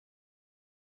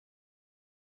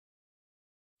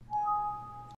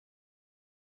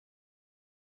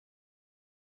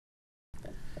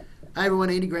Hi everyone,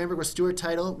 Andy Granberg with Stewart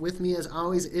Title. With me as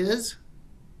always is,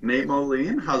 Nate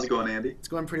Moline, how's it going, Andy? it's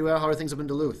going pretty well. How are things up in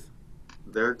Duluth?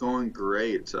 They're going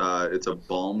great. It's a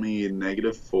balmy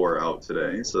 -4 out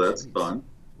today, so that's Jeez. fun.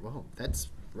 Whoa, that's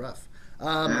rough.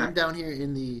 Yeah, I'm down here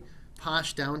in the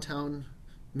posh downtown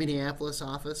Minneapolis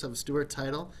office of Stewart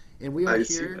Title, and we are I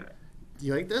see here. that.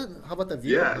 You like that? How about the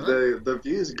view, Yeah, huh? the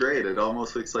view is great. It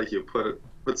almost looks like you put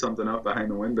something up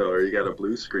behind the window, or you got a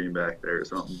blue screen back there or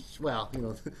something. Well,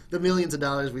 the millions of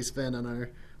dollars we spend on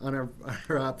our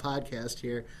podcast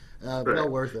here, well Right.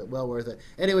 worth it. Well worth it.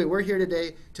 Anyway, we're here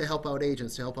today to help out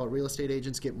agents, to help out real estate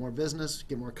agents get more business,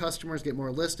 get more customers, get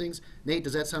more listings. Nate,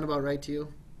 does that sound about right to you?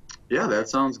 Yeah, that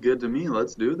sounds good to me.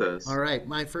 Let's do All this. right.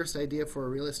 My first idea for a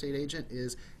real estate agent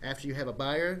is after you have a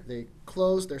buyer, they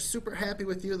close, they're super happy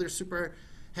with you, they're super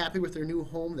happy with their new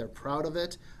home, they're proud of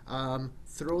it.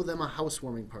 Throw them a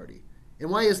housewarming party. And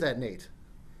why is that, Nate?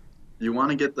 You want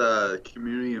to get the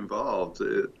community involved.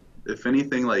 If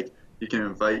anything, like you can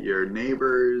invite your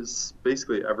neighbors,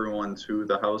 basically everyone to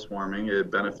the housewarming. It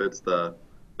benefits the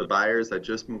buyers that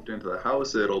just moved into the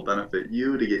house. It'll benefit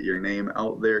you to get your name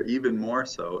out there even more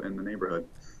so in the neighborhood.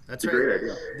 That's It's a right. great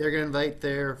idea. They're going to invite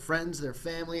their friends, their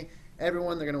family,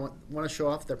 everyone. They're going to want to show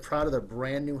off. They're proud of their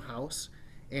brand new house,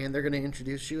 and they're going to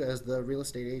introduce you as the real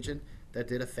estate agent that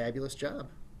did a fabulous job.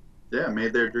 Yeah,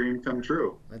 made their dream come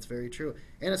true. That's very true,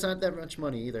 and it's not that much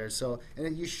money either. So,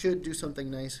 and you should do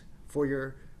something nice for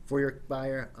your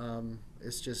buyer.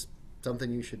 It's just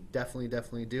something you should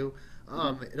definitely do.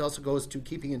 It also goes to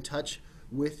keeping in touch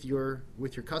with your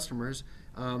customers.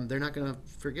 They're not going to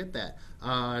forget that.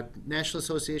 National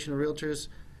Association of Realtors.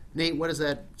 Nate, what is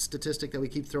that statistic that we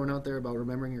keep throwing out there about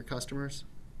remembering your customers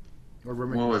or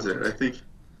remembering What your was it? realtors? I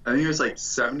think it was like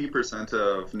 70%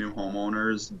 of new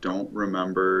homeowners don't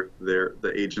remember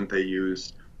the agent they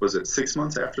used. Was it 6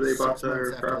 months after they bought 6 months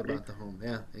their after they property? bought the home.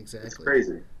 Yeah, It's exactly.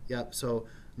 crazy. Yep. So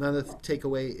another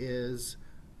takeaway is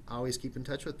always keep in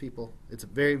touch with people. It's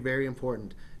very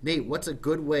important. Nate, what's a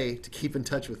good way to keep in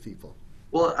touch with people?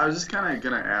 Well, I was just kind of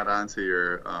gonna add on to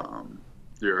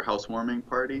your housewarming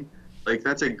party. Like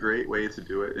that's a great way to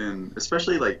do it in,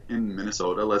 especially like in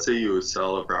Minnesota. Let's say you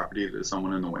sell a property to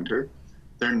someone in the winter,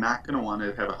 they're not gonna want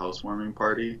to have a housewarming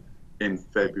party in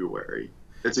February.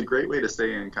 It's a great way to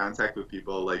stay in contact with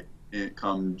people like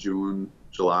come June,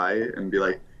 July, and be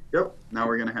like, "Yep, now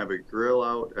we're gonna have a grill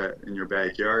out in your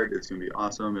backyard. It's gonna be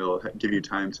awesome. It'll give you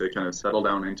time to kind of settle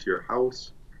down into your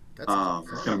house, That's kind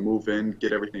fun. of move in,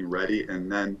 get everything ready,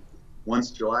 and then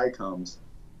once July comes,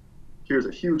 here's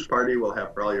a huge party we'll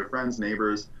have for all your friends,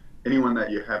 neighbors, anyone that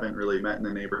you haven't really met in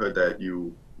the neighborhood that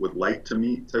you would like to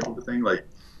meet, type of a thing. Like,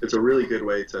 it's a really good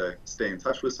way to stay in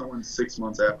touch with someone 6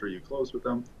 months after you close with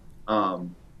them.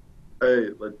 Um,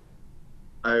 like,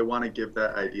 I want to give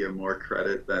that idea more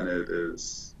credit than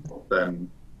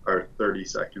our 30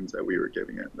 seconds that we were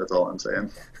giving it. That's all I'm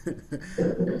saying.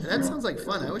 That sounds like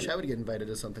fun. I wish I would get invited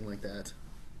to something like that.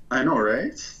 I know,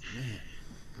 right? Man,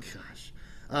 gosh.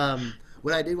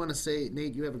 What I did want to say,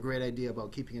 Nate, you have a great idea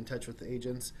about keeping in touch with the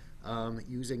agents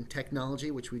using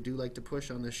technology, which we do like to push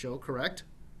on this show, correct?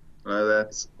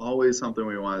 That's always something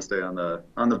we want to stay on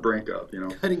the brink of, you know.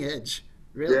 Cutting edge.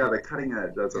 Yeah, Really? the cutting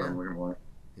edge. That's what Yeah, I'm looking for.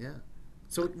 yeah.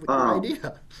 So, your Um,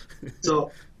 idea.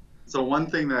 so so one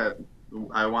thing that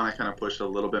I want to kind of push a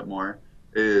little bit more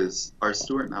is our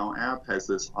Stewart Now app has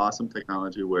this awesome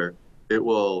technology where it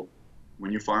will,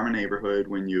 when you farm a neighborhood,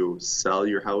 when you sell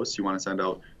your house, you want to send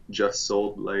out just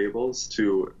sold labels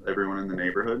to everyone in the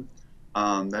neighborhood.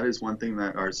 That is one thing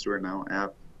that our Stewart Now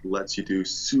app lets you do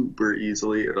super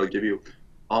easily. It'll give you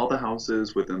all the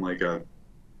houses within like a,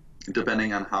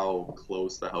 depending on how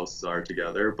close the houses are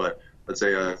together, but let's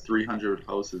say 300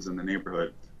 houses in the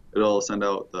neighborhood, it'll send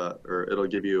out or it'll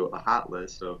give you a hot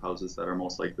list of houses that are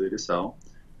most likely to sell,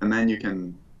 and then you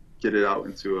can get it out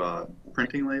into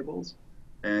printing labels,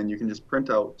 and you can just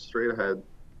print out straight ahead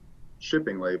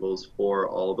shipping labels for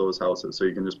all of those houses. So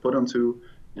you can just put them to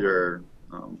your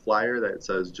flyer that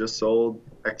says just sold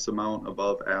X amount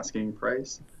above asking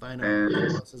price, Find out how much the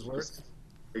and house is worth. just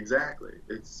exactly.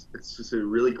 It's just a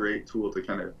really great tool to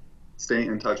kind of stay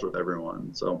in touch with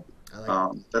everyone. So I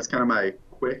like it. that's kind of my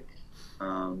quick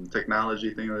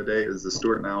technology thing of the day. Is the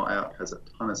Stewart Now app has a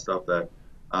ton of stuff that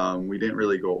we didn't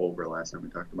really go over last time we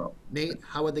talked about. Nate,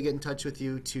 how would they get in touch with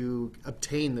you to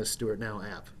obtain the Stewart Now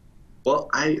app?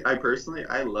 Well, I personally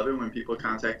I love it when people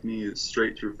contact me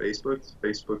straight through Facebook,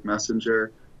 Facebook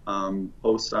Messenger,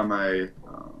 post on my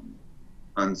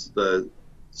on the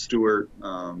Stewart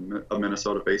of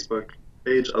Minnesota Facebook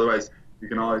page. Otherwise, you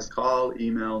can always call,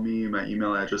 email me. My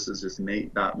email address is just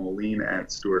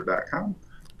nate.moline@stewart.com.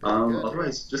 Very good.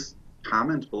 Otherwise, just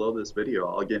comment below this video,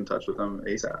 I'll get in touch with them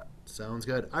ASAP. Sounds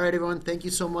good. All right, everyone. Thank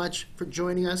you so much for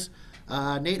joining us.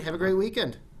 Nate, have a great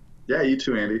weekend. Yeah, you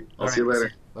too, Andy. I'll see you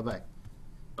later. Bye-bye.